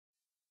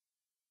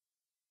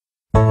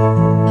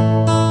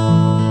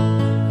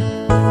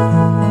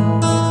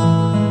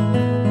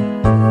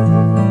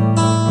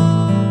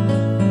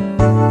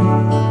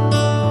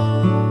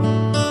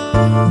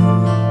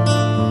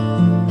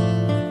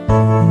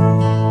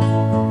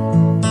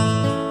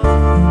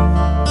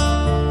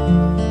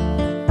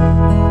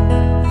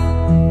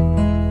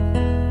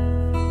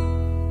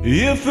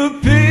If a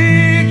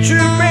picture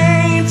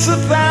paints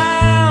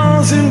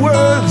 1,000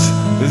 words,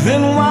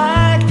 then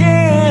why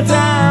can't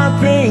I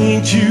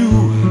paint you?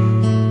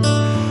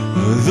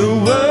 The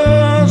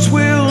words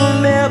will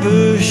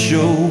never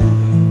show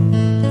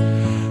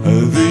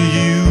the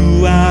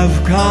you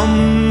I've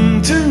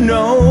come to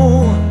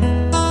know.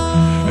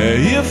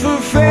 If a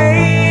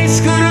face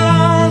could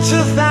launch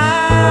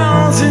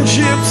 1,000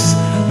 ships,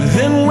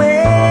 then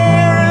where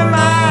am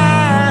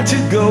I to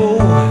go?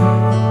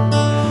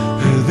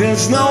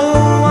 There's no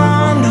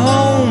one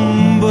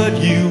home but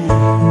you.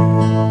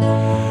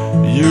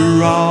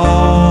 You're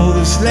all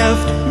that's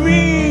left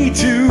me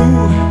to.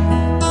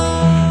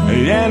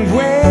 And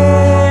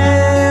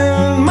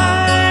when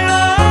my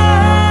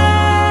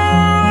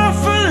love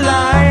for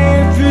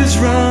life is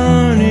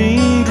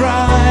running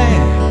dry,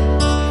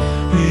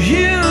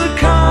 you'd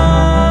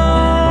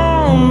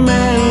come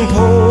and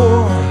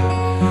pour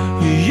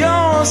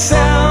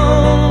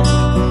yourself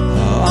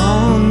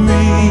on me.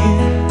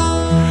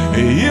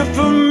 If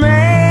a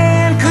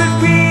man could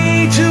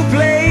be 2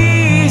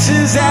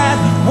 places at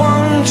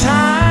one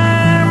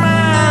time,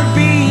 I'd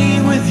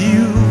be with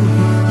you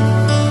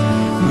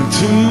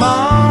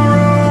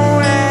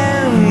tomorrow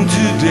and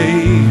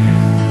today,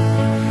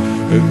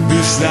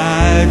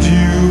 beside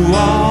you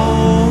all.